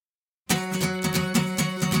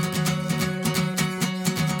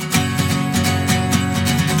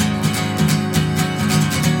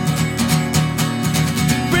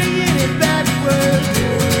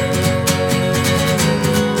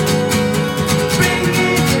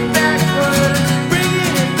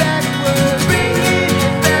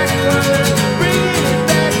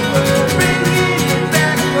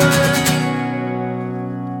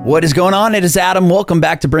What is going on? It is Adam. Welcome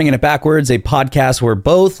back to Bringing It Backwards, a podcast where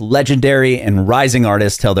both legendary and rising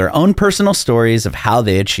artists tell their own personal stories of how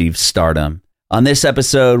they achieved stardom. On this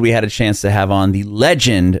episode, we had a chance to have on the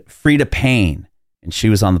legend Freda Payne, and she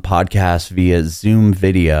was on the podcast via Zoom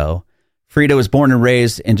video. Freda was born and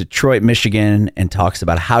raised in Detroit, Michigan, and talks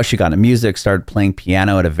about how she got into music, started playing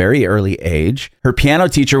piano at a very early age. Her piano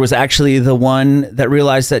teacher was actually the one that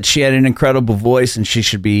realized that she had an incredible voice and she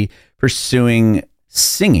should be pursuing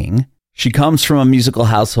singing. She comes from a musical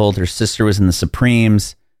household. Her sister was in the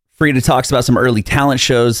Supremes. Freda talks about some early talent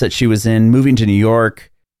shows that she was in, moving to New York,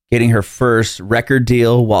 getting her first record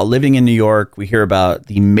deal while living in New York. We hear about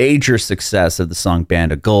the major success of the song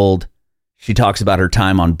Band of Gold. She talks about her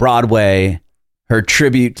time on Broadway, her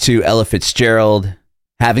tribute to Ella Fitzgerald,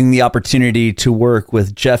 having the opportunity to work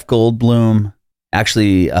with Jeff Goldblum,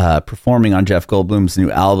 actually performing on Jeff Goldblum's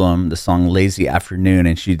new album, the song Lazy Afternoon,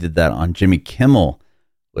 and she did that on Jimmy Kimmel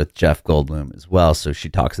with Jeff Goldblum as well. So she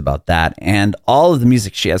talks about that and all of the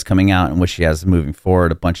music she has coming out and what she has moving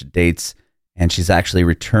forward, a bunch of dates. And she's actually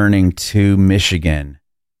returning to Michigan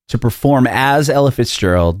to perform as Ella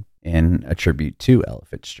Fitzgerald in a tribute to Ella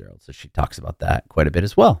Fitzgerald. So she talks about that quite a bit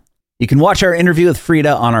as well. You can watch our interview with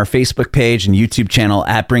Freda on our Facebook page and YouTube channel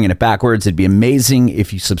at Bringing It Backwards. It'd be amazing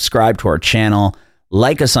if you subscribe to our channel,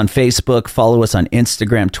 like us on Facebook, follow us on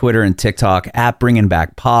Instagram, Twitter, and TikTok at Bringing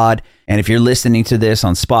Back Pod. And if you're listening to this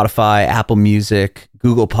on Spotify, Apple Music,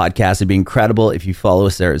 Google Podcasts, it'd be incredible if you follow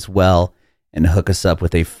us there as well and hook us up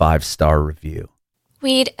with a 5-star review.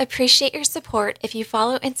 We'd appreciate your support if you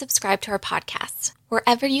follow and subscribe to our podcast,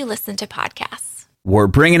 wherever you listen to podcasts. We're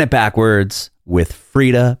Bringing It Backwards with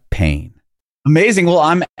Freda Payne. Amazing. Well,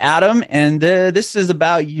 I'm Adam, and this is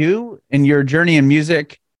about you and your journey in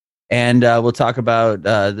music. And we'll talk about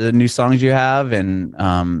the new songs you have and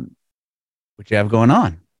what you have going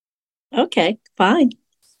on. Okay, fine.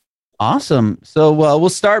 Awesome. So we'll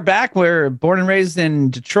start back. We're born and raised in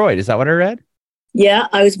Detroit. Is that what I read? Yeah,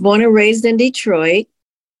 I was born and raised in Detroit.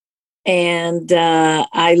 And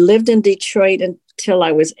I lived in Detroit until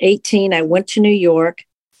I was 18. I went to New York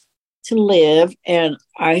to live, and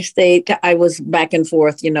I was back and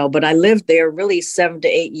forth, but I lived there really 7 to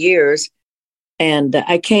 8 years. And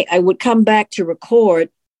I would come back to record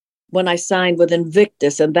when I signed with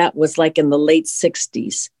Invictus, and that was like in the late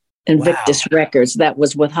 60s. Invictus Records. That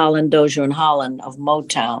was with Holland Dozier and Holland of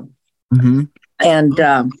Motown. Mm-hmm.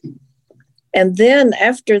 And then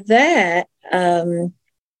after that,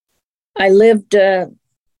 I lived in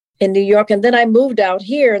New York, and then I moved out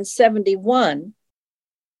here in 71.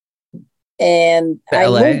 And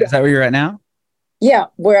LA? Is that where you're at now? Yeah.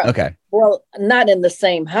 Okay. Well, not in the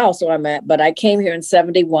same house where I'm at, but I came here in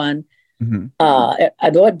 71.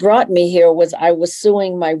 Mm-hmm. What brought me here was I was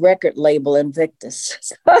suing my record label,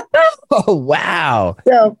 Invictus. Oh, wow.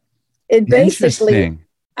 So it basically,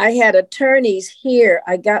 I had attorneys here.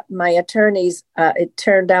 I got my attorneys. It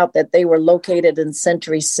turned out that they were located in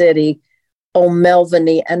Century City,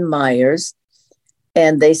 O'Melveny and Myers.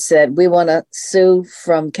 And they said, we want to sue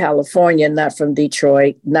from California, not from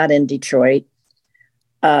Detroit, not in Detroit.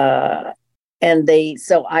 And they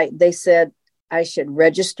said I should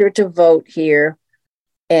register to vote here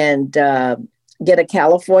and get a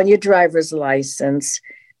California driver's license.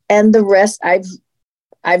 And the rest,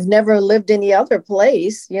 I've never lived any other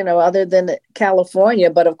place, other than California.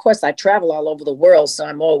 But of course, I travel all over the world. So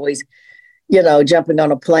I'm always, jumping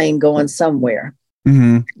on a plane going somewhere.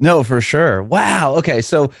 Mm-hmm. No, for sure. Wow. Okay.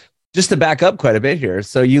 So just to back up quite a bit here.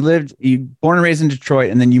 So you born and raised in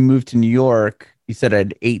Detroit, and then you moved to New York, you said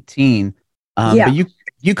at 18. Yeah. But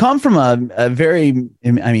you come from a very,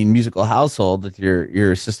 musical household with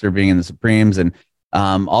your sister being in the Supremes and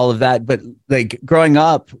all of that. But like growing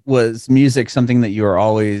up, was music something that you were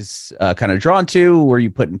always kind of drawn to? Were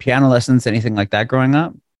you putting piano lessons, anything like that growing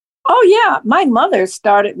up? Oh, yeah. My mother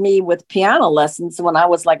started me with piano lessons when I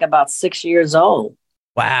was like about 6 years old.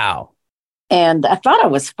 Wow. And I thought I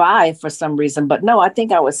was 5 for some reason, but no, I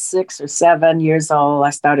think I was 6 or 7 years old.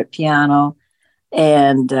 I started piano.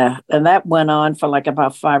 And that went on for like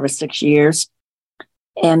about 5 or 6 years.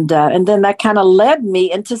 And then that kind of led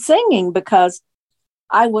me into singing, because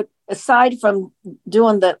I would, aside from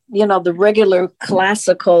doing the regular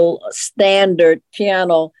classical standard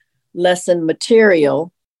piano lesson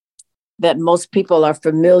material that most people are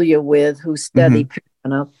familiar with who study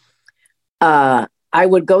piano, I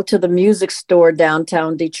would go to the music store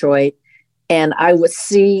downtown Detroit, and I would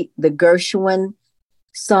see the Gershwin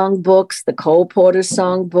songbooks, the Cole Porter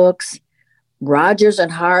songbooks, Rodgers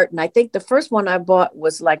and Hart. And I think the first one I bought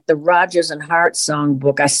was like the Rodgers and Hart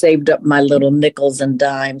songbook. I saved up my little nickels and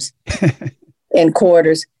dimes and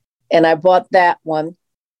quarters, and I bought that one.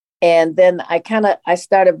 And then I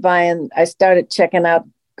started checking out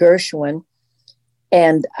Gershwin,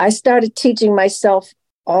 and I started teaching myself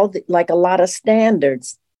like a lot of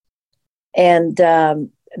standards. And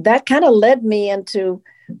that kind of led me into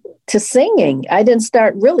singing. I didn't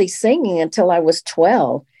start really singing until I was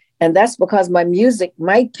 12. And that's because my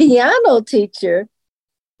piano teacher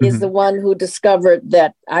is the one who discovered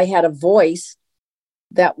that I had a voice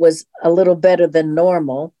that was a little better than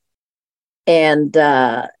normal. And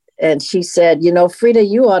she said, Freda,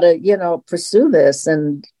 you ought to, pursue this.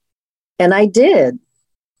 And I did.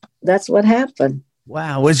 That's what happened.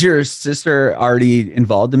 Wow. Was your sister already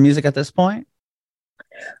involved in music at this point?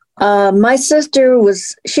 My sister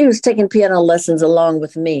was taking piano lessons along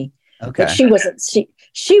with me. Okay. But she wasn't,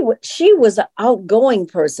 she was an outgoing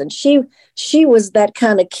person. She was that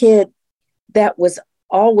kind of kid that was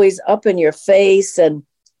always up in your face and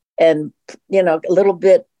a little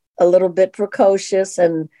bit precocious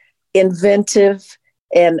and inventive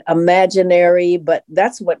and imaginary, but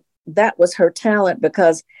that was her talent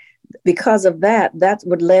because of that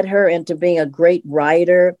would lead her into being a great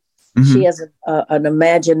writer. Mm-hmm. She has an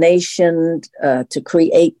imagination to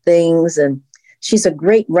create things, and she's a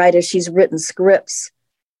great writer. She's written scripts,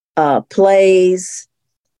 plays,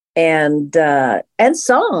 and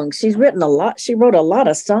songs. She's written a lot. She wrote a lot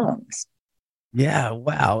of songs. Yeah.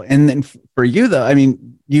 Wow. And then for you, though, I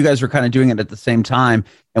mean, you guys were kind of doing it at the same time.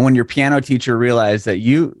 And when your piano teacher realized that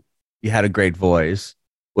you had a great voice,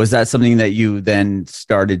 was that something that you then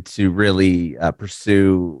started to really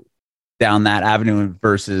pursue down that avenue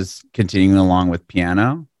versus continuing along with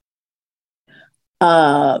piano?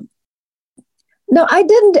 No, I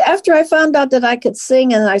didn't. After I found out that I could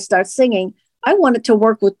sing and I started singing, I wanted to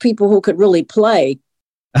work with people who could really play.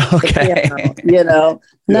 Okay. The piano,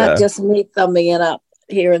 not just me thumbing it up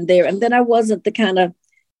here and there. And then I wasn't the kind of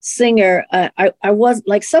singer. I was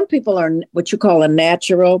like, some people are what you call a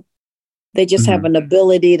natural. They just have an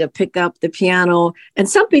ability to pick up the piano. And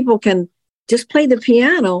some people can just play the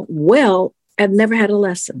piano well and never had a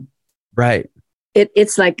lesson. Right.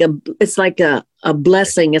 It's like a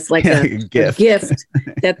blessing. It's like a gift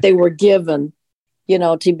that they were given,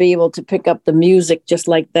 to be able to pick up the music just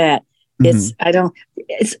like that. You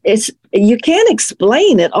can't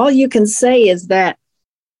explain it. All you can say is that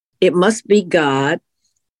it must be God,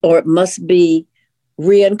 or it must be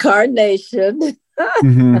reincarnation.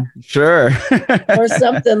 Sure. Or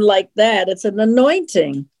something like that. It's an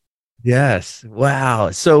anointing. Yes.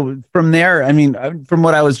 Wow. So from there, I mean, from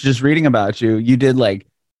what I was just reading about you, you did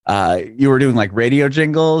you were doing like radio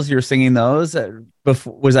jingles. You were singing those.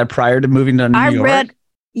 Was that prior to moving to New York?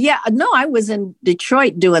 I was in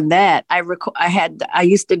Detroit doing that. I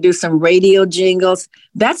used to do some radio jingles.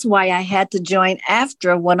 That's why I had to join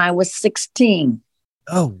AFTRA when I was 16.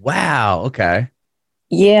 Oh, wow. Okay.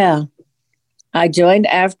 Yeah. I joined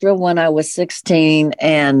AFTRA when I was 16,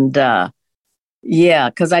 and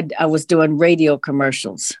because I was doing radio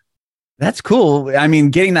commercials. That's cool. I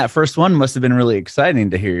mean, getting that first one must have been really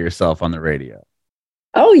exciting to hear yourself on the radio.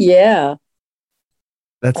 Oh, yeah.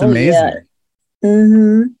 That's amazing. Yeah.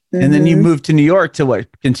 Mm-hmm. And then you moved to New York to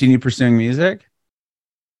continue pursuing music?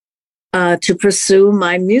 To pursue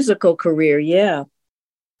my musical career, yeah.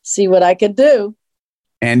 See what I could do.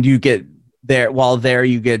 And you get there, while there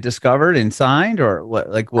you get discovered and signed, or what?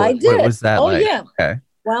 Like what? I did. What was that like? Yeah. Okay.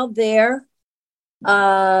 While there,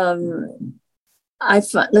 let's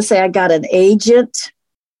say I got an agent,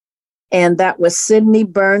 and that was Sidney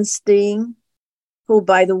Bernstein, who,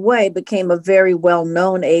 by the way, became a very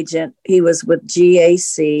well-known agent. He was with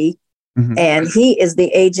GAC, and he is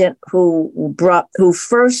the agent who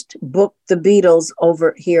first booked the Beatles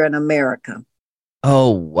over here in America.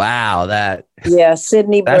 Oh, wow.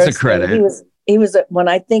 Sidney Bernstein. That's a credit. He was when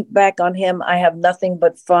I think back on him, I have nothing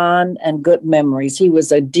but fond and good memories. He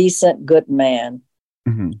was a decent, good man.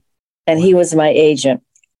 And he was my agent.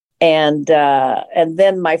 And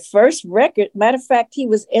then my first record, matter of fact, he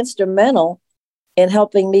was instrumental in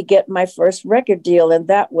helping me get my first record deal, and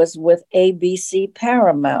that was with ABC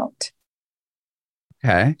Paramount.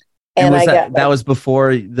 Okay. And that was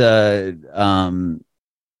before the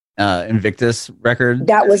Invictus record?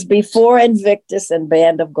 That was before Invictus and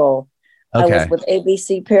Band of Gold. Okay. I was with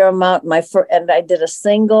ABC Paramount, and I did a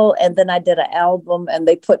single, and then I did an album, and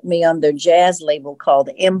they put me on their jazz label called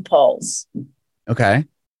Impulse. Okay.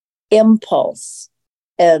 Impulse.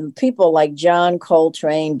 And people like John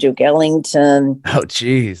Coltrane, Duke Ellington. Oh,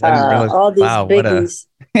 geez. I didn't realize. All these biggies.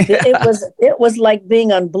 It was like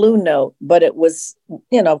being on Blue Note, but it was,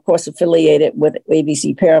 of course, affiliated with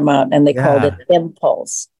ABC Paramount, and they called it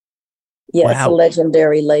Impulse. Yeah, It's a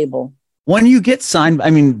legendary label. When you get signed,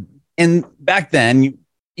 I mean, and back then,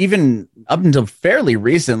 even up until fairly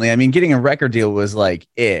recently, I mean, getting a record deal was like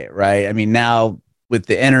it, right? I mean, now with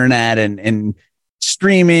the internet and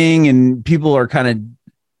streaming, and people are kind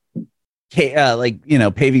of like, you know,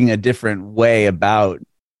 paving a different way about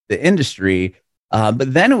the industry.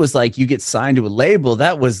 But then it was like you get signed to a label.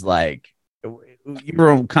 That was like you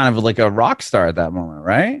were kind of like a rock star at that moment,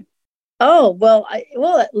 right? Oh, well,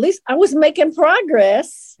 at least I was making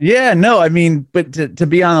progress. Yeah, no, I mean, but to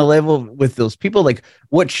be on a label with those people, like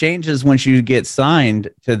what changes once you get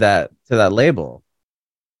signed to that label?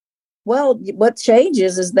 Well, what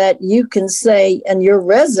changes is that you can say in your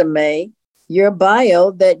resume, your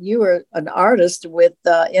bio, that you were an artist with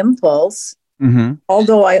Impulse. Mm-hmm.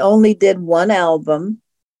 Although I only did one album,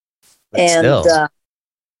 But still.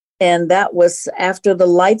 and that was After the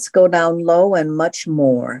Lights Go Down Low and Much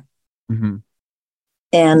More. Mm-hmm.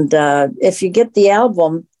 And if you get the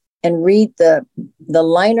album and read the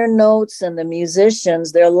liner notes and the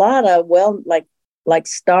musicians, there are a lot of like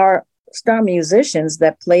star musicians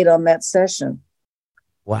that played on that session.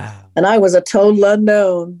 Wow. And I was a total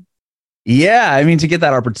unknown. Yeah, I mean, to get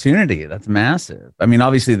that opportunity, that's massive. I mean,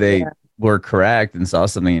 obviously they were correct and saw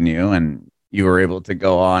something in you, and you were able to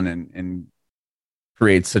go on and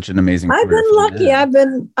create such an amazing I've career been lucky.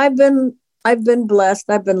 I've been blessed.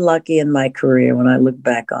 I've been lucky in my career when I look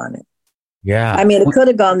back on it. Yeah. I mean, it could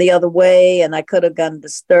have gone the other way, and I could have gotten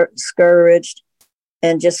discouraged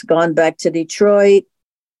and just gone back to Detroit.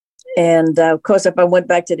 And of course, if I went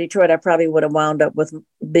back to Detroit, I probably would have wound up with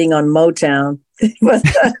being on Motown.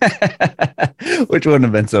 Which wouldn't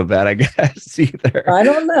have been so bad, I guess, either. I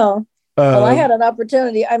don't know. Well, I had an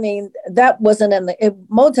opportunity. I mean, that wasn't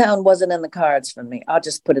Motown wasn't in the cards for me. I'll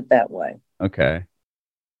just put it that way. Okay.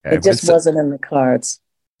 It just wasn't in the cards.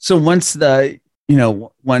 So once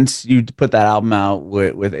you put that album out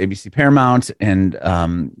with ABC Paramount, and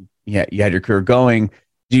you had your career going,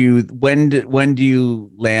 when do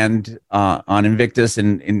you land on Invictus,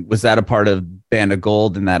 and was that a part of Band of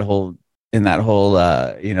Gold in that whole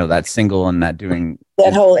that single and that doing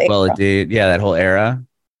that whole era? Well, it did. Yeah, that whole era.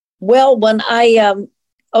 Well, when I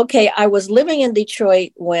was living in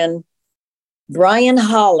Detroit when Brian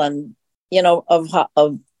Holland,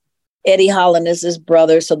 of Eddie Holland is his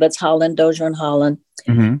brother, so that's Holland, Dozier and Holland.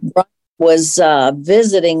 Mm-hmm. Brian was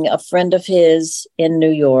visiting a friend of his in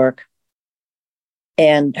New York,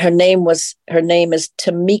 and her name is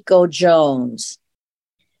Tamiko Jones,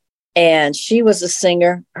 and she was a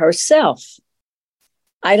singer herself.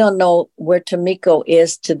 I don't know where Tamiko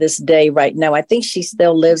is to this day right now. I think she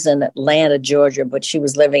still lives in Atlanta, Georgia, but she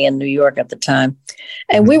was living in New York at the time.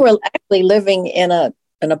 And we were actually living in an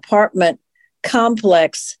apartment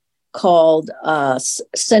complex called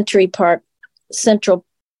Central Park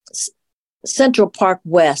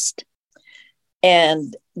West.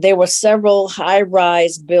 And there were several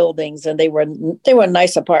high-rise buildings, and they were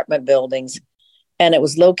nice apartment buildings. And it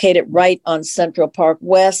was located right on Central Park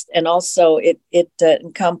West. And also it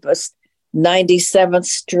encompassed 97th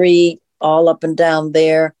Street, all up and down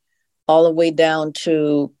there, all the way down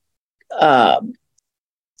to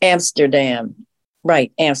Amsterdam.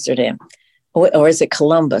 Right, Amsterdam. Or is it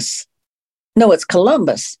Columbus? No, it's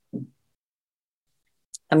Columbus.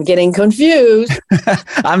 I'm getting confused.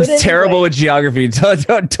 I'm terrible with geography.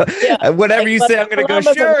 Whatever you say, I'm going to go,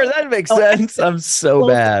 sure, that makes sense. I'm so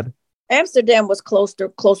bad. Amsterdam was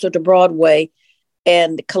closer to Broadway,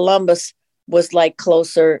 and Columbus was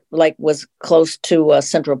close to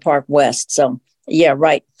Central Park West. So, yeah,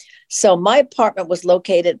 right. So my apartment was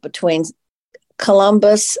located between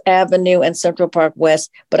Columbus Avenue and Central Park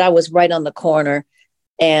West, but I was right on the corner.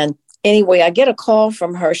 And anyway, I get a call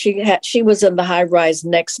from her. She was in the high rise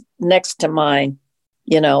next to mine,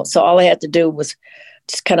 so all I had to do was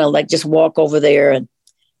just kind of just walk over there.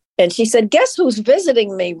 And she said, "Guess who's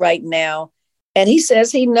visiting me right now?" And he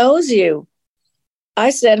says he knows you.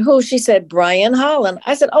 I said, "Who?" She said, "Brian Holland."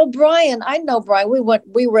 I said, "Oh, Brian, I know Brian.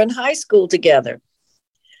 We were in high school together."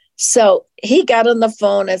 So he got on the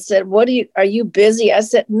phone and said, are you busy? I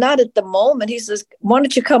said, "Not at the moment." He says, "Why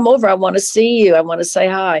don't you come over? I want to see you. I want to say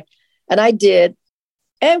hi." And I did.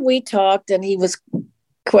 And we talked, and he was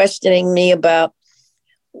questioning me about,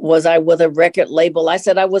 was I with a record label? I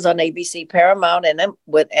said I was on ABC Paramount and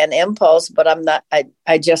with an Impulse, but I'm not.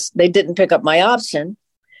 They didn't pick up my option.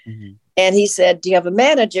 Mm-hmm. And he said, "Do you have a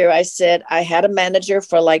manager?" I said, "I had a manager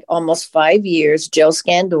for almost 5 years, Joe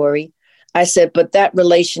Scandori." I said, "But that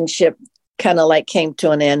relationship kind of came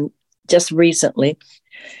to an end just recently."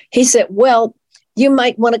 He said, "Well, you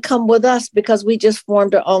might want to come with us because we just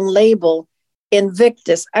formed our own label,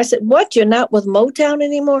 Invictus." I said, "What? You're not with Motown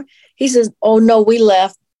anymore?" He says, "Oh, no, we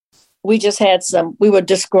left. We just had we were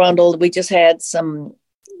disgruntled. We just had some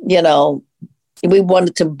you know, we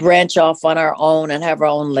wanted to branch off on our own and have our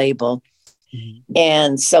own label. Mm-hmm.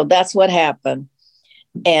 And so that's what happened.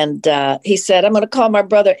 And he said, I'm going to call my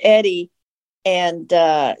brother Eddie, and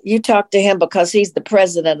you talk to him because he's the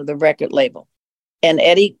president of the record label. And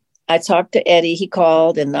Eddie, I talked to Eddie, he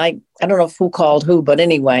called, and I don't know who called who, but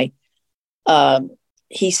anyway,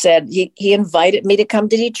 he said he invited me to come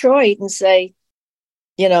to Detroit and say,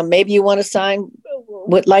 you know, maybe you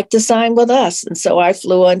would like to sign with us. And so I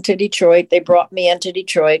flew into Detroit. They brought me into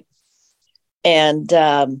Detroit, and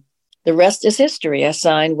the rest is history. I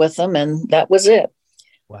signed with them, and that was it.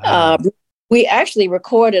 Wow. We actually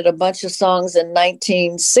recorded a bunch of songs in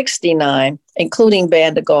 1969, including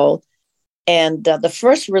Band of Gold. And the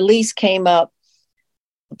first release came out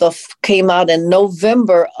in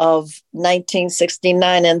November of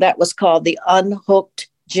 1969, and that was called The Unhooked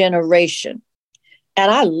Generation. And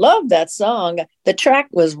I love that song. The track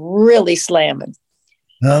was really slamming.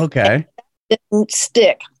 Okay. It didn't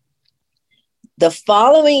stick. The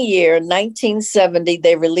following year, 1970,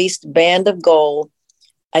 they released Band of Gold.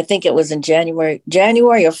 I think it was in January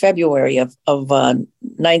or February of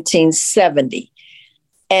 1970.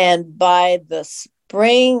 And by the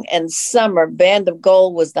spring and summer, Band of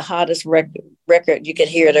Gold was the hottest record. You could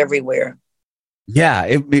hear it everywhere. Yeah,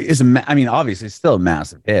 it is. I mean, obviously, it's still a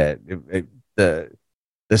massive hit.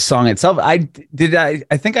 The song itself. I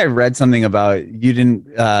think I read something about you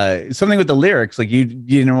didn't something with the lyrics. Like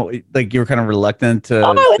you know, like you were kind of reluctant to.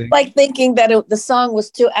 Oh, it's like thinking that the song was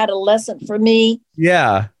too adolescent for me.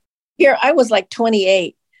 Yeah. Here I was like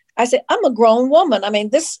 28. I said, I'm a grown woman. I mean,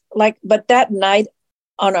 but that night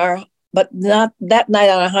on our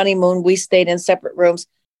honeymoon, we stayed in separate rooms.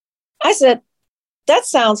 I said, that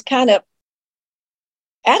sounds kind of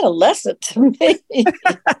adolescent to me.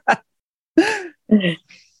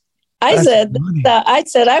 I said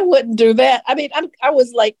I wouldn't do that. I mean, I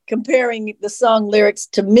was like comparing the song lyrics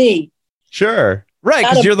to me. Sure, right?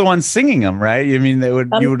 Because you're the one singing them, right? I mean,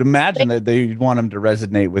 you would imagine that they'd want them to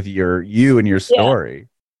resonate with you and your story.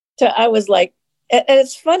 Yeah. So I was like, and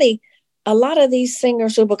it's funny. A lot of these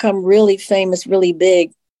singers who become really famous, really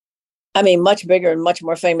big. I mean, much bigger and much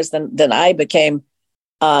more famous than I became.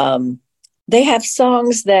 They have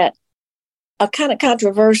songs that are kind of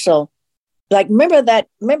controversial. Like remember that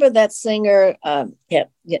singer?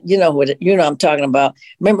 You know I'm talking about.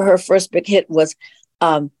 Remember her first big hit was,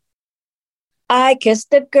 "I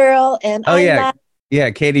Kissed a Girl," and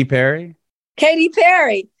Katy Perry. Katy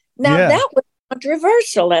Perry. Now that was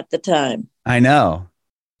controversial at the time. I know.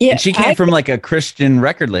 Yeah, and she came from like a Christian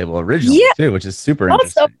record label originally too, which is super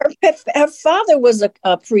interesting. Also, her father was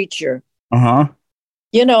a preacher. Uh-huh.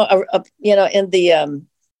 In the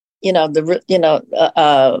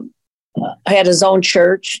had his own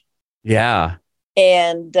church. Yeah.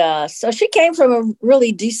 And so she came from a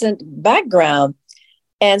really decent background.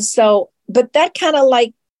 And so, but that kind of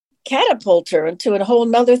like catapulted her into a whole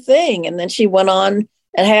nother thing. And then she went on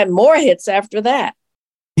and had more hits after that.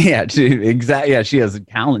 Yeah, exactly. Yeah, she has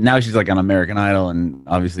talent. Now she's like on American Idol and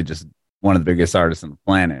obviously just one of the biggest artists on the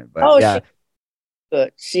planet. But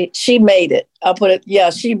she made it. I'll put it. Yeah,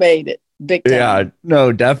 she made it big time. Yeah,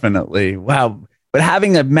 no, definitely. Wow. But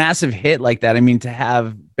having a massive hit like that, I mean, to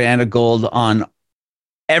have Band of Gold on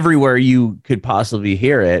everywhere you could possibly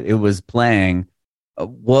hear it, it was playing.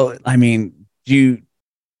 Well, I mean,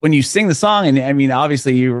 when you sing the song, and I mean,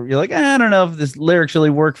 obviously you're like, I don't know if this lyrics really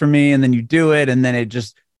work for me, and then you do it, and then it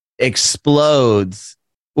just explodes.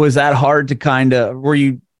 Was that hard to kind of? Do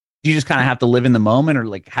you just kind of have to live in the moment, or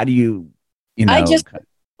like how do you know?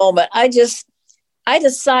 I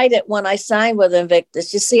decided when I signed with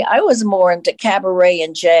Invictus, you see, I was more into cabaret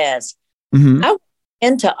and jazz. Mm-hmm. I was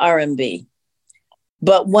into R&B.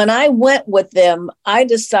 But when I went with them, I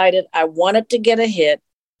decided I wanted to get a hit,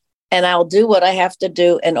 and I'll do what I have to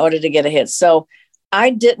do in order to get a hit. So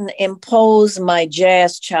I didn't impose my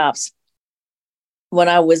jazz chops when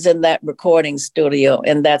I was in that recording studio,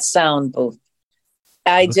 in that sound booth.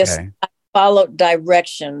 I followed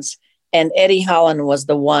directions, and Eddie Holland was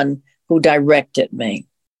the one who directed me.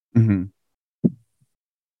 Mm-hmm.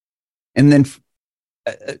 And then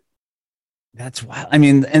that's wild. I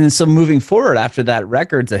mean, and so moving forward after that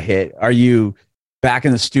record's a hit, are you back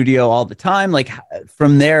in the studio all the time? Like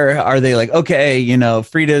from there, are they like, okay,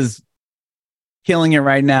 Freda's killing it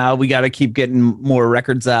right now, we got to keep getting more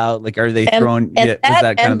records out? Like, are they throwing, is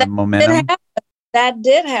that kind of the momentum? That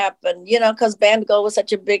did happen, because Band of Gold was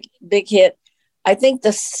such a big hit. I think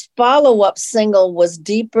the follow-up single was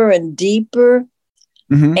Deeper and Deeper,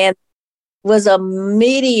 mm-hmm. and was a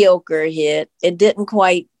mediocre hit. It didn't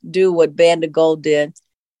quite do what Band of Gold did.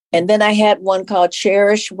 And then I had one called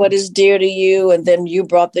Cherish What Is Dear to You. And then You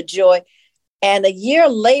Brought the Joy. And a year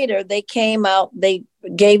later, they came out, they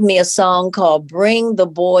gave me a song called Bring the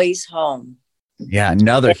Boys Home. Yeah,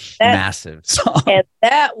 another massive song. And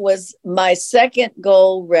that was my second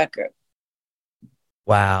gold record.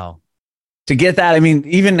 Wow. To get that, I mean,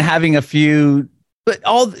 even having a few, but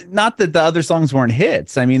not that the other songs weren't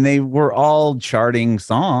hits. I mean, they were all charting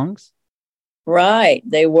songs. Right,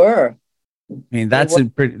 they were. I mean,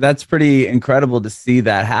 that's pretty incredible to see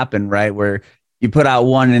that happen, right? Where you put out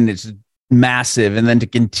one and it's massive, and then to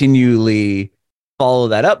continually follow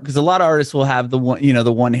that up, because a lot of artists will have the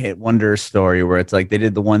one hit wonder story where it's like they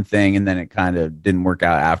did the one thing and then it kind of didn't work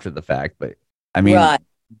out after the fact. But I mean,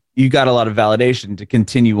 you got a lot of validation to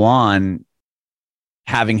continue on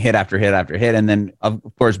having hit after hit after hit, and then of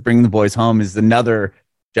course Bring the Boys Home is another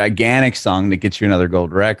gigantic song that gets you another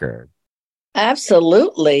gold record.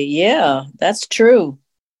 Absolutely. Yeah, that's true.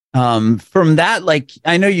 From that, like,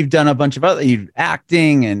 I know you've done a bunch of other, you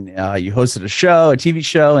acting, and you hosted a TV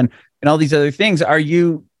show, and all these other things. Are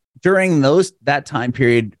you, during that time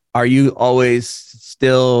period, are you always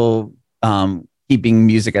still keeping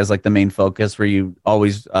music as like the main focus? Were you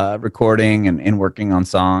always recording and working on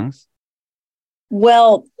songs?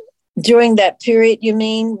 Well, during that period, you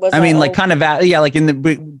mean? Like kind of, like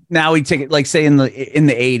now we take it, like say in the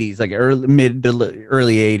 80s, like mid to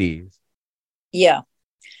early 80s. Yeah.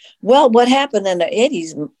 Well, what happened in the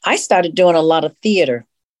 80s, I started doing a lot of theater.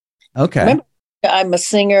 Okay. Remember, I'm a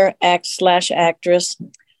singer, actress.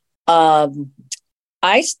 I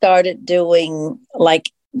started doing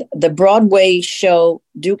like the Broadway show,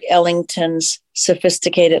 Duke Ellington's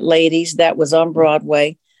Sophisticated Ladies, that was on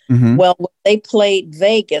Broadway. Mm-hmm. Well, when they played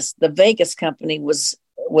Vegas, the Vegas company was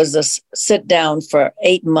a sit down for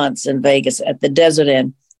 8 months in Vegas at the Desert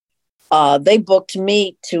Inn. They booked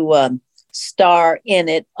me to star in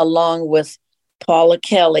it along with Paula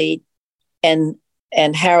Kelly and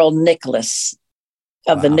Harold Nicholas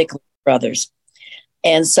of the Nicholas Brothers.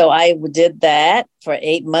 And so I did that for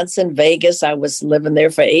 8 months in Vegas. I was living there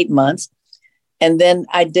for 8 months. And then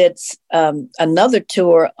I did another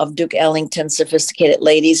tour of Duke Ellington's Sophisticated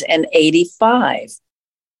Ladies in 85.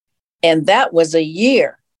 And that was a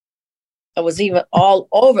year. I was even all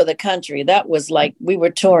over the country. That was like, we were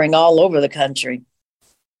touring all over the country.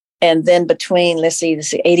 And then between, let's see,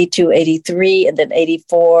 82, 83, and then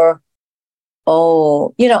 84.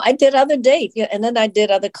 I did other dates. And then I did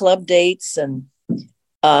other club dates, and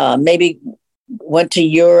maybe went to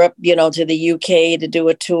Europe, to the UK to do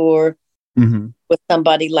a tour. Mm-hmm. With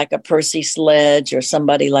somebody like a Percy Sledge or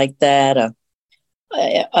somebody like that,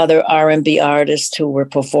 other R&B artists who were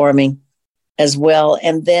performing as well.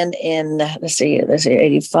 And then in, let's see,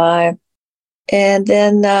 85. And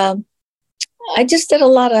then I just did a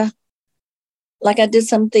lot of, like I did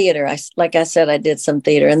some theater. I said, I did some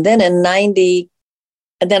theater. And then in 90,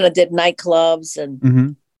 and then I did nightclubs. And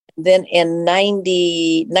mm-hmm. Then in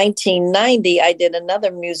 1990, I did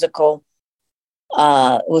another musical.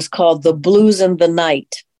 It was called The Blues in the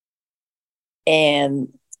Night. And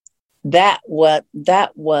that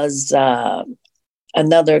was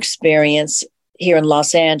another experience here in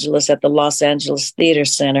Los Angeles at the Los Angeles Theater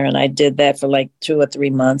Center. And I did that for like 2 or 3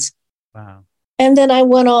 months. Wow. And then I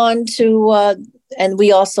went on to, and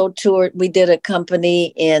we also toured, we did a company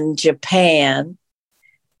in Japan.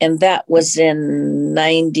 And that was in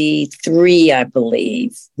 93, I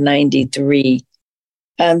believe, 93.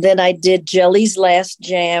 And then I did Jelly's Last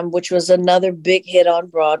Jam, which was another big hit on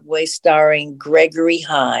Broadway, starring Gregory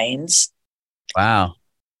Hines. Wow.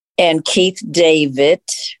 And Keith David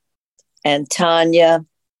and Tanya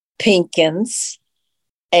Pinkins.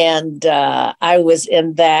 And I was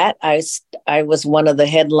in that. I was one of the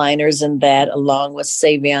headliners in that, along with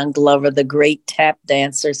Savion Glover, the great tap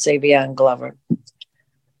dancer, Savion Glover.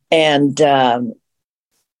 And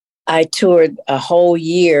I toured a whole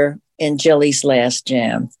year in Jelly's Last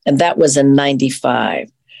Jam, and that was in 95.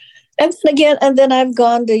 And then I've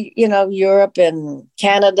gone to, Europe and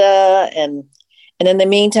Canada. And in the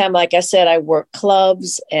meantime, like I said, I work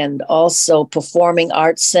clubs and also performing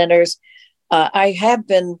arts centers. I have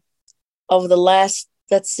been, over the last,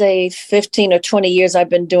 let's say 15 or 20 years, I've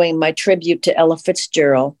been doing my tribute to Ella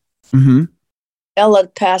Fitzgerald. Mm-hmm. Ella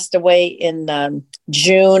passed away in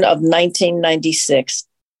June of 1996.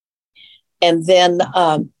 And then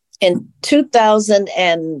in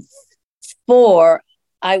 2004,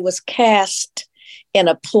 I was cast in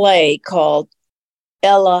a play called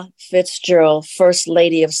Ella Fitzgerald, First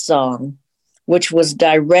Lady of Song, which was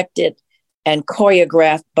directed and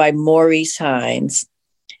choreographed by Maurice Hines.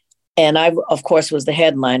 And I, of course, was the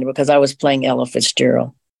headliner because I was playing Ella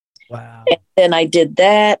Fitzgerald. Wow. And then I did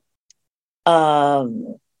that.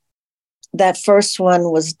 That first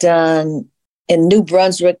one was done in New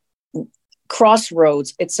Brunswick,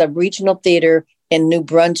 Crossroads. It's a regional theater in New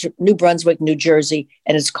Brunswick, New Jersey,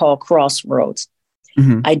 and it's called Crossroads.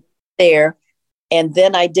 Mm-hmm. I did there, and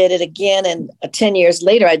then I did it again, and 10 years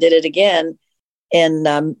later, I did it again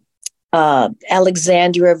in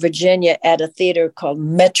Alexandria, Virginia, at a theater called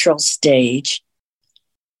Metro Stage.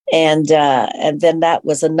 And then that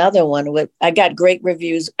was another one with, I got great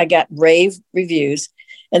reviews. I got rave reviews.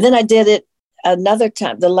 And then I did it another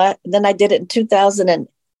time. Then I did it in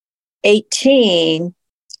 2018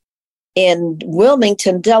 in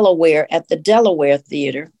Wilmington, Delaware, at the Delaware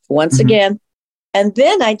Theater once again. And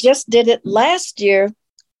then I just did it last year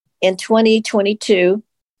in 2022.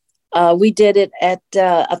 We did it at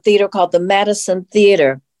a theater called the Madison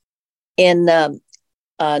Theater in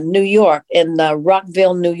New York, in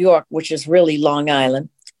Rockville, New York, which is really Long Island.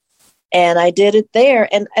 And I did it there.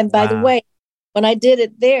 And by the way, when I did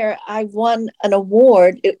it there, I won an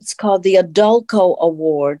award. It's called the Adulco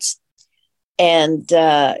Awards. And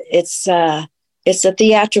it's a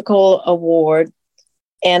theatrical award.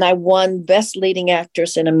 And I won Best Leading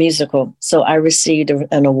Actress in a Musical. So I received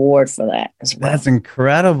an award for that as well. That's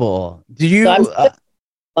incredible. Do you...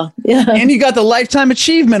 yeah. And you got the Lifetime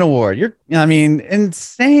Achievement Award.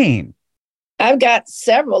 Insane. I've got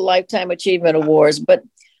several Lifetime Achievement Awards, but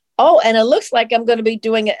and it looks like I'm going to be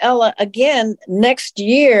doing Ella again next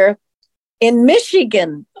year in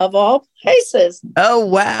Michigan, of all places. Oh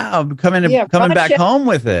wow! coming back home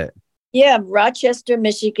with it. Yeah, Rochester,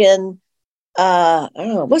 Michigan. I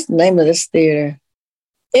don't know what's the name of this theater.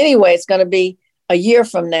 Anyway, it's going to be a year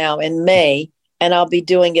from now in May. And I'll be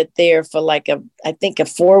doing it there for I think a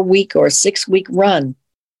 4-week or 6-week run.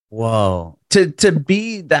 Whoa. To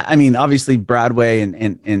be that, I mean, obviously Broadway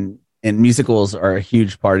and musicals are a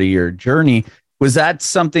huge part of your journey. Was that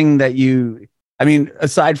something that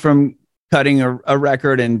aside from cutting a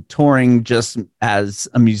record and touring just as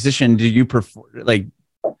a musician, do you prefer,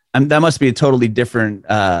 that must be a totally different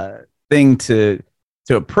thing to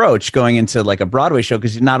approach going into like a Broadway show,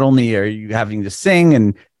 because not only are you having to sing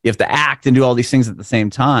and you have to act and do all these things at the same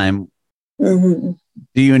time. Mm-hmm.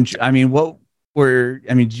 Do you enjoy,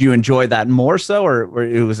 did you enjoy that more so, or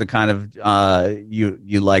it was a kind of,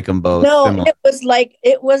 you like them both? No, similar?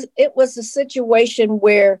 it was a situation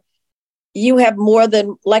where you have more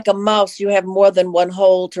than, like a mouse, you have more than one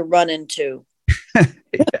hole to run into.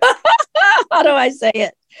 How do I say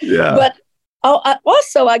it? Yeah. But I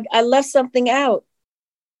left something out.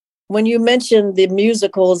 When you mentioned the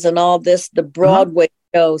musicals and all this, the Broadway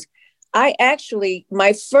shows,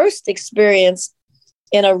 my first experience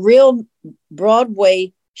in a real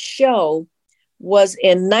Broadway show was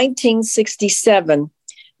in 1967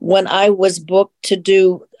 when I was booked to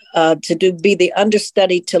be the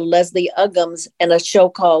understudy to Leslie Uggams in a show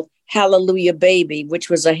called Hallelujah Baby, which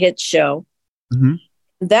was a hit show. Mm-hmm.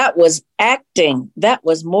 That was acting. That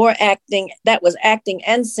was more acting. That was acting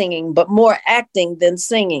and singing, but more acting than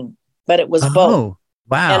singing. But it was both.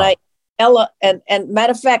 Wow. And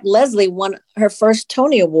matter of fact, Leslie won her first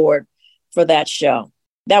Tony Award for that show.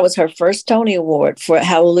 That was her first Tony Award for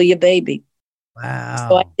Hallelujah Baby. Wow.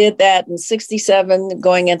 So I did that in 67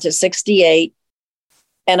 going into 68.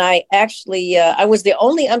 And I actually, I was the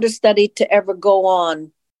only understudy to ever go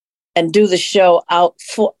on and do the show out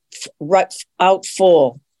full.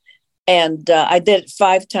 And I did it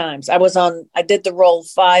 5 times. I did the role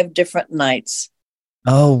 5 different nights.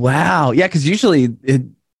 Oh, wow. Yeah, because usually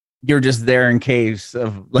you're just there in case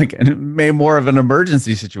of more of an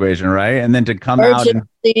emergency situation, right? And then to come out or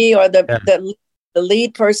the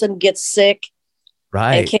lead person gets sick,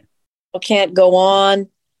 right? And can't go on,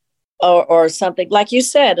 or something like you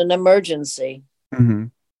said, an emergency. Mm-hmm.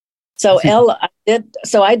 So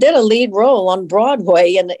I did a lead role on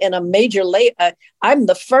Broadway in a major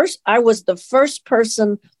I was the first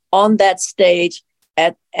person on that stage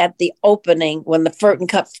at the opening when the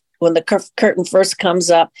curtain first comes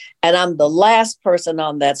up, and I'm the last person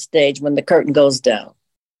on that stage when the curtain goes down.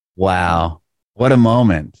 Wow, what a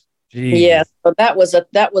moment! Jeez. Yeah, so that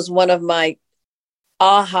was one of my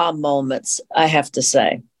aha moments, I have to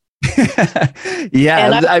say.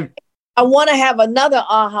 Yeah, and I want to have another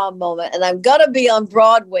aha moment, and I'm gonna be on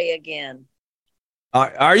Broadway again.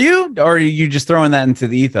 Are you, or are you just throwing that into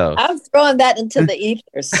the ethos? I'm throwing that into the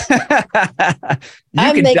ethos.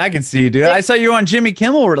 I can see you, dude. I saw you on Jimmy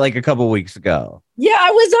Kimmel a couple weeks ago. Yeah,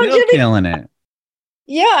 I was on Jimmy, killing it.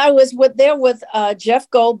 Yeah, I was with Jeff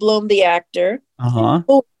Goldblum, the actor,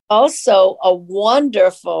 who also a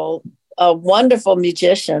wonderful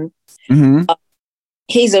musician. Mm-hmm.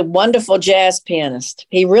 He's a wonderful jazz pianist.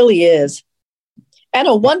 He really is. And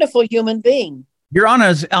a wonderful human being. You're on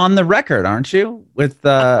the record, aren't you? With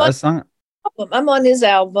a song. I'm on his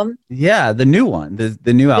album. Yeah, the new one,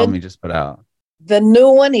 the new album he just put out. The new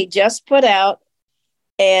one he just put out.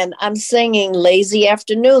 And I'm singing Lazy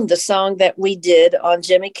Afternoon, the song that we did on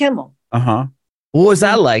Jimmy Kimmel. Uh-huh. What was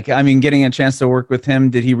that like? I mean, getting a chance to work with him,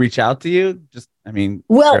 did he reach out to you?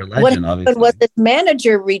 Well, you're a legend, obviously. Was his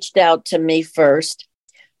manager reached out to me first.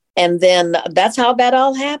 And then that's how that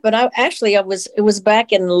all happened. It was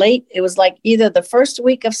back in it was like either the first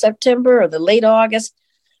week of September or the late August.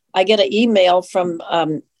 I get an email from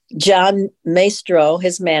John Maestro,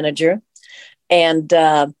 his manager. And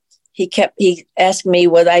he asked me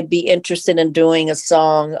would I be interested in doing a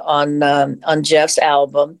song on Jeff's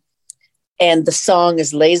album. And the song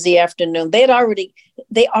is Lazy Afternoon. They already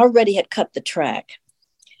had cut the track.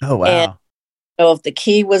 Oh, wow. And so if the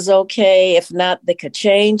key was okay, if not, they could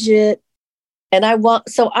change it. And I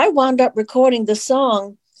wound up recording the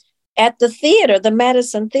song at the theater, the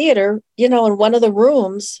Madison Theater, in one of the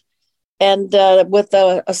rooms. And with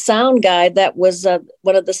a sound guy that was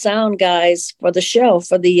one of the sound guys for the show,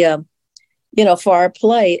 for the, for our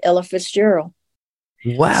play, Ella Fitzgerald.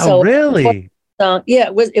 Wow, so, really? Yeah,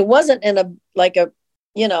 it wasn't in like a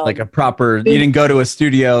proper, you didn't go to a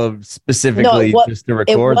studio specifically just to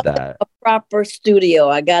record that. A proper studio,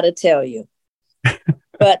 I got to tell you.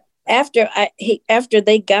 But after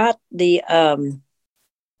they got the,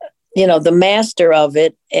 the master of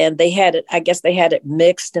it, and they had it, I guess they had it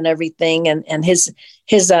mixed and everything. And his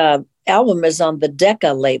album is on the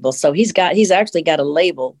Decca label. So he's actually got a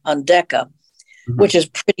label on Decca, which is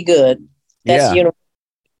pretty good. That's universal.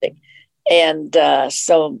 And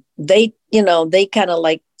so they kind of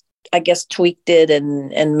like, I guess, tweaked it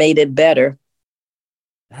and made it better.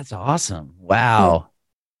 That's awesome. Wow.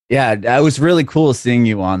 Yeah, that was really cool seeing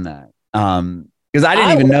you on that. Because I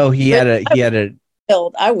didn't even know he had a.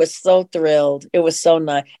 I was so thrilled. It was so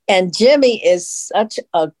nice. And Jimmy is such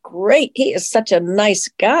a nice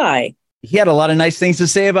guy. He had a lot of nice things to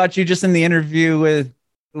say about you just in the interview with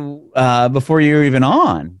before you were even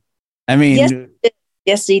on. I mean,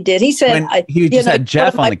 yes, he did. He said he just had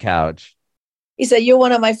Jeff on the couch. He said, "You're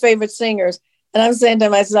one of my favorite singers." And I'm saying to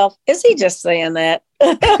myself, is he just saying that?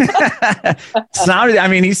 It's not, I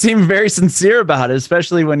mean, he seemed very sincere about it,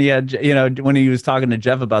 especially when he had, when he was talking to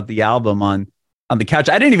Jeff about the album on the couch.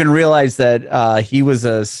 I didn't even realize that he was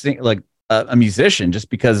a musician just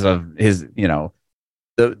because of his,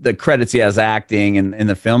 the credits he has acting and in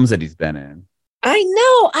the films that he's been in. I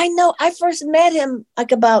know. I first met him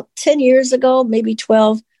like about 10 years ago, maybe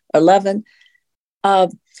 12 or 11.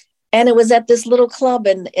 And it was at this little club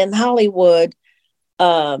in Hollywood.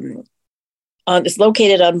 It's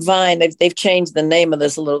located on Vine. They've changed the name of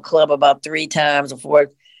this little club about 3 times or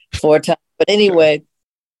four times. But anyway,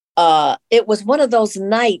 it was one of those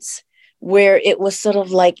nights where it was sort of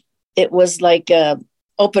like, it was like a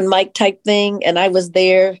open mic type thing. And I was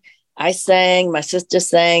there. I sang, my sister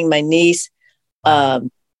sang, my niece.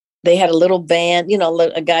 They had a little band,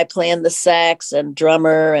 a guy playing the sax and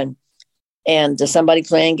drummer and somebody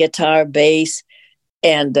playing guitar, bass.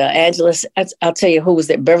 And Angela, I'll tell you who was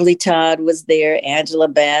there. Beverly Todd was there, Angela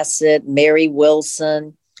Bassett, Mary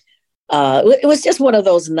Wilson. It was just one of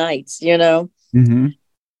those nights, Mm-hmm.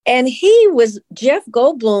 And Jeff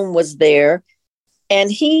Goldblum was there,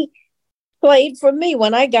 and he played for me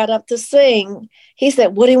when I got up to sing. He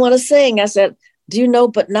said, "What do you want to sing?" I said, "Do you know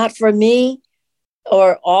But Not For Me?"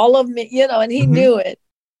 Or All of Me, and he knew it.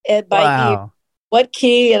 And by ear, what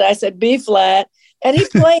key? And I said, B flat. And he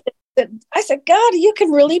played it. I said, God, you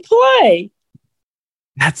can really play.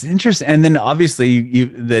 That's interesting. And then obviously you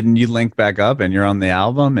link back up and you're on the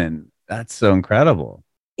album, and that's so incredible.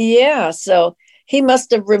 Yeah. So he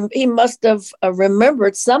must have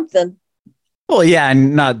remembered something. Well, yeah,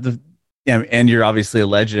 and and you're obviously a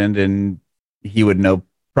legend, and he would know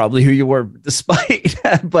probably who you were despite,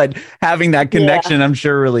 but having that connection, I'm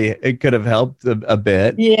sure really it could have helped a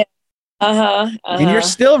bit. Yeah. And you're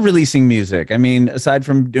still releasing music. I mean, aside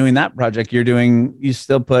from doing that project, you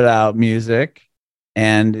still put out music.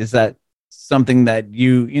 And is that something that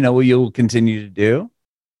you'll continue to do?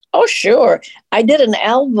 Oh, sure. I did an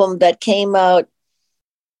album that came out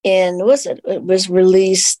it was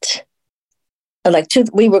released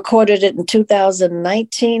we recorded it in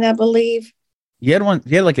 2019, I believe. You had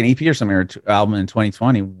like an EP or something, or album in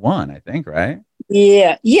 2021, I think, right?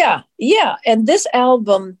 Yeah. And this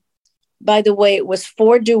album, by the way, it was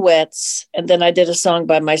 4 duets, and then I did a song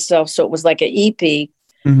by myself, so it was like an EP.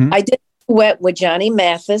 Mm-hmm. I did a duet with Johnny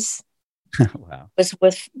Mathis. Wow. It was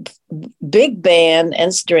with big band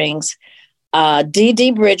and strings. Dee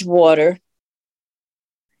Dee Bridgewater,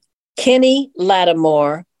 Kenny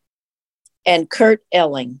Lattimore, and Kurt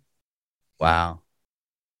Elling. Wow.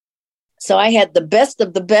 So I had the best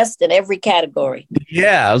of the best in every category.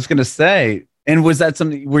 Yeah, I was going to say. And was that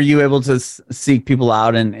something, were you able to seek people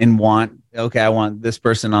out and want, okay, I want this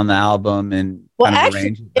person on the album and kind of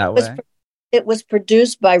arrange it that way? It was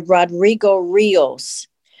produced by Rodrigo Rios.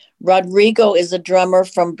 Rodrigo is a drummer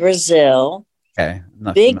from Brazil. Okay.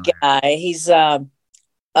 Big guy. He's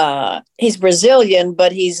Brazilian,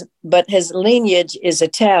 but his lineage is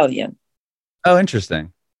Italian. Oh,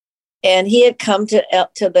 interesting. And he had come to LA,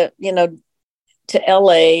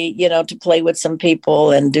 to play with some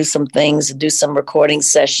people and do some things, do some recording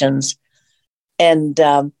sessions. And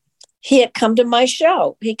he had come to my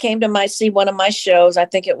show. He came to see one of my shows. I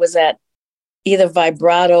think it was at either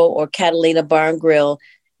Vibrato or Catalina Bar and Grill.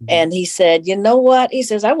 Mm-hmm. And he said, you know what? He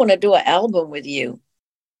says, I want to do an album with you.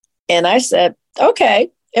 And I said, okay.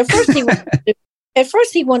 At first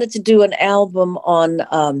he wanted to do an album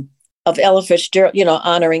on of Ella Fitzgerald,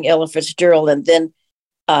 honoring Ella Fitzgerald. And then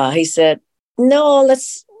he said, no,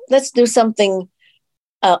 let's do something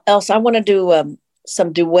else. I want to do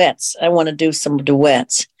some duets.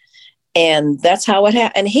 And that's how it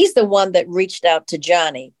happened. And he's the one that reached out to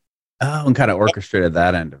Johnny. Oh, and kind of orchestrated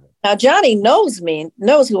that end of it. Now, Johnny knows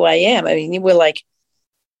who I am. I mean, we're like,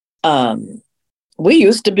 we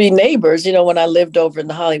used to be neighbors, when I lived over in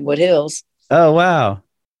the Hollywood Hills. Oh, wow.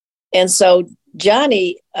 And so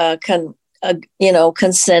Johnny,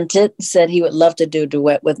 consented, said he would love to do a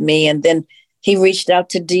duet with me. And then he reached out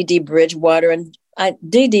to Dee Dee Bridgewater, and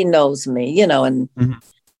Dee Dee knows me, and mm-hmm.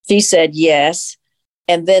 She said yes.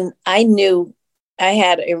 And then I knew I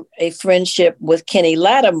had a friendship with Kenny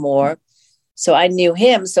Lattimore, so I knew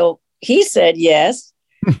him. So he said yes.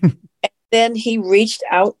 And then he reached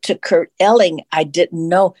out to Kurt Elling. I didn't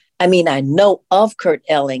know. I mean, I know of Kurt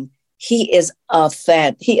Elling. He is a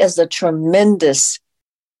tremendous,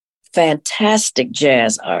 fantastic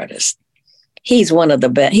jazz artist. He's one of the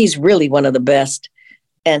best. He's really one of the best.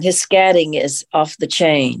 And his scatting is off the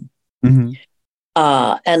chain. Mm-hmm.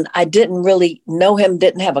 And I didn't really know him,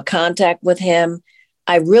 didn't have a contact with him.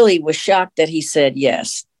 I really was shocked that he said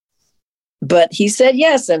yes. But he said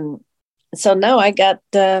yes. And so now I got,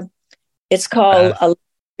 it's called,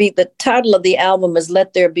 the title of the album is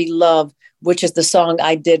Let There Be Love, which is the song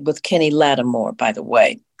I did with Kenny Lattimore, by the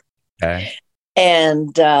way. Okay.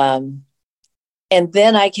 And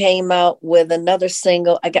then I came out with another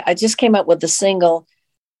single. I just came out with the single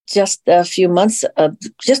just a few months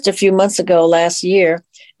ago last year,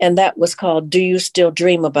 and that was called "Do You Still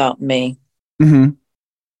Dream About Me?" Mm-hmm.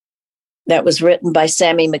 That was written by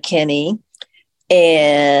Sammy McKinney,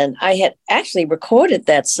 and I had actually recorded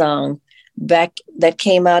that song back. That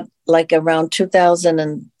came out like around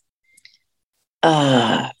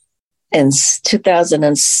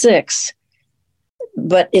 2006.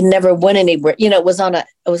 But it never went anywhere. It was on an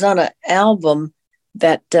album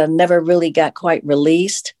that never really got quite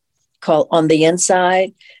released, called On the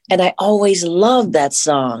Inside. And I always loved that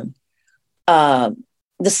song. The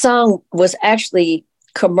song was actually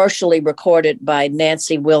commercially recorded by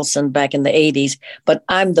Nancy Wilson back in the 80s, but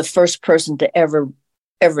I'm the first person to ever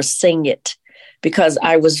sing it, because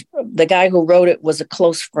the guy who wrote it was a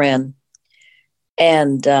close friend.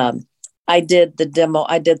 And I did the demo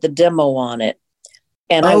on it.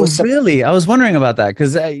 And really? I was wondering about that,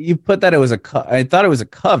 because you put that I thought it was a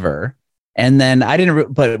cover, and then I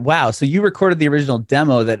didn't. But wow, so you recorded the original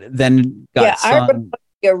demo that then got sung. I recorded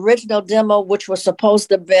the original demo, which was supposed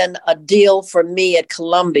to have been a deal for me at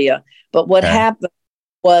Columbia. But what happened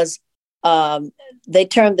was they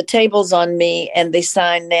turned the tables on me and they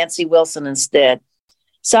signed Nancy Wilson instead.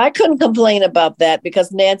 So I couldn't complain about that,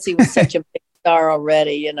 because Nancy was such a big star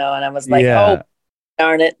already, and I was like, oh,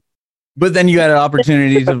 darn it. But then you had an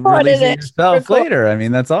opportunity to release it yourself later. I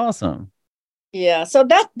mean, that's awesome. Yeah. So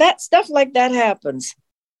that stuff like that happens.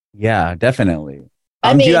 Yeah, definitely.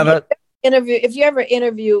 I mean, if you ever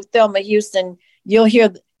interview Thelma Houston, you'll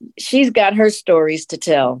hear she's got her stories to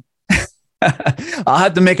tell. I'll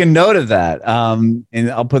have to make a note of that. And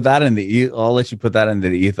I'll put that I'll let you put that into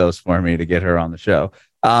the ethos for me to get her on the show.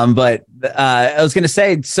 But I was going to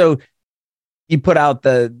say, so you put out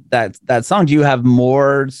that song. Do you have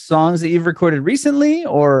more songs that you've recorded recently,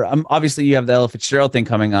 or obviously you have the Ella Fitzgerald thing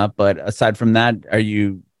coming up? But aside from that, are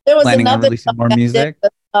you planning on releasing more music?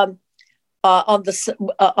 On the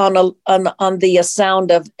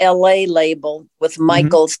Sound of LA label with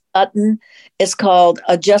Michael Sutton. It's called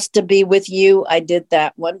Just to Be With You. I did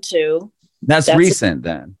that one too. That's recent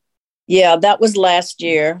then. Yeah, that was last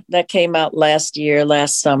year. That came out last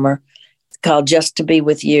summer. It's called Just to Be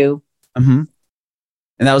With You. Mm-hmm.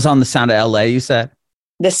 And that was on The Sound of LA, you said?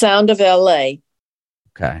 The Sound of LA.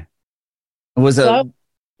 Okay. Was So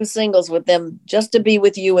a singles with them, Just to Be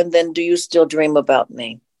With You, and then Do You Still Dream About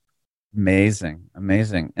Me? amazing.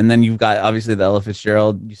 Amazing. And then you've got obviously the Ella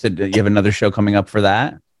Fitzgerald. You said you have another show coming up for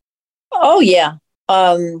that? Oh yeah.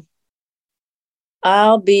 I'll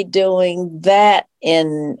be doing that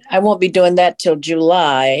I won't be doing that till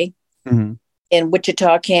July Mm-hmm. in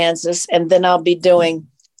Wichita, Kansas. And then I'm working.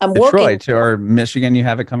 Detroit or Michigan, you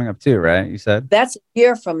have it coming up too, right? You said? That's a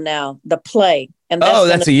year from now, the play. And Oh,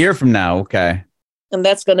 that's a year from now. Okay.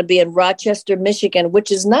 that's going to be in Rochester, Michigan,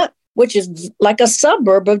 which is like a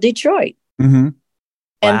suburb of Detroit. Mm-hmm.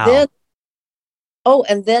 And Wow.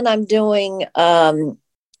 then I'm doing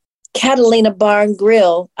Catalina Bar and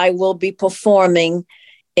Grill. I will be performing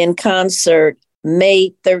in concert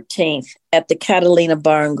May 13th at the Catalina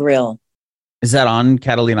Bar and Grill. Is that on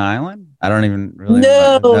Catalina Island? I don't even really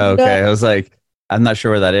No, know. Okay. no. I was like, I'm not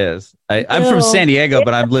sure where that is. I'm from San Diego,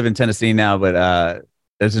 but I live in Tennessee now. But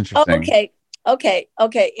that's interesting. Okay.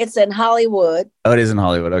 It's in Hollywood. Oh, it is in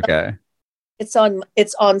Hollywood. Okay. It's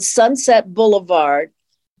on Sunset Boulevard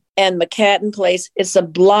and McCatton Place. It's a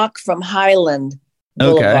block from Highland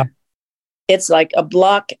Boulevard. Okay. It's like a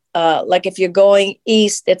block, like if you're going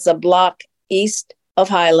east, it's a block east of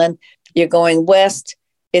Highland. You're going west,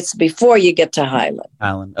 it's before you get to Highland.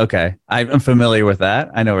 Highland. Okay. I'm familiar with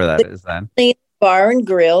that. I know where that is then. Bar and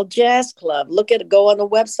Grill Jazz Club. Go on the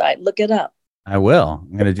website, look it up. I will.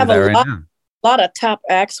 I'm going to do that right now. A lot of top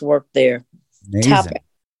acts work there. Amazing.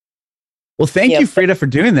 Well, thank you, Freda, for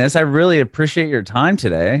doing this. I really appreciate your time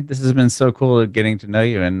today. This has been so cool getting to know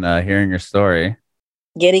you and hearing your story.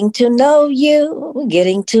 Getting to know you,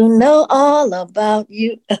 getting to know all about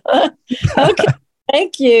you. Okay,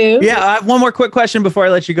 thank you. Yeah, I have one more quick question before I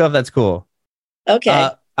let you go, if that's cool. Okay.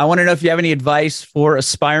 I want to know if you have any advice for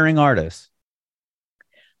aspiring artists.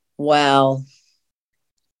 Wow.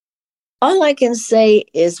 All I can say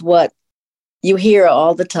is what you hear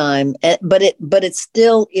all the time, but it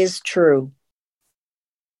still is true.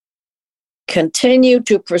 Continue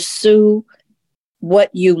to pursue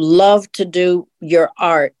what you love to do, your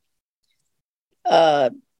art.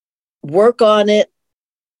 Work on it.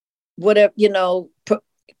 Whatever,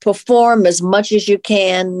 perform as much as you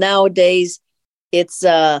can. Nowadays, it's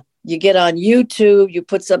you get on YouTube, you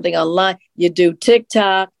put something online, you do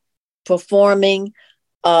TikTok, performing.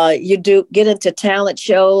 You get into talent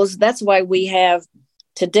shows. That's why we have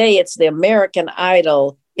today. It's the American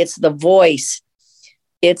Idol. It's The Voice.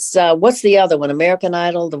 It's what's the other one? American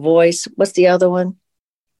Idol, The Voice. What's the other one?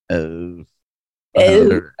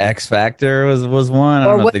 X Factor was one. I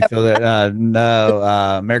don't know if they feel that. No,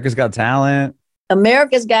 America's Got Talent.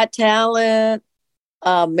 America's Got Talent.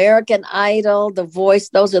 American Idol, The Voice.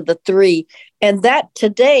 Those are the three. And that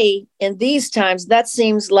today, in these times, that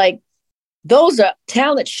seems like those are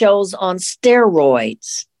talent shows on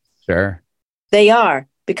steroids. Sure. They are.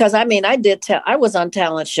 Because I was on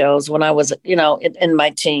talent shows when I was, in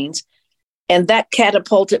my teens. And that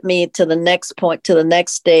catapulted me to the next point, to the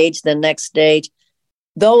next stage, the next stage.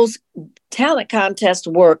 Those talent contests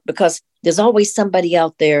work because there's always somebody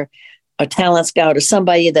out there, a talent scout or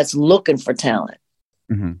somebody that's looking for talent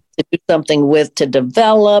to do something with, to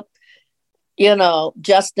develop.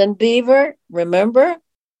 Justin Bieber, remember?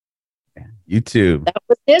 YouTube. That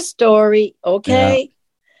was his story. Okay. Yeah.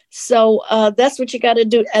 So that's what you got to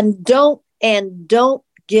do. And don't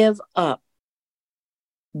give up.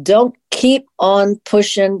 Don't keep on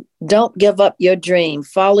pushing. Don't give up your dream.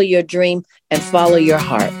 Follow your dream and follow your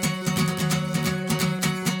heart.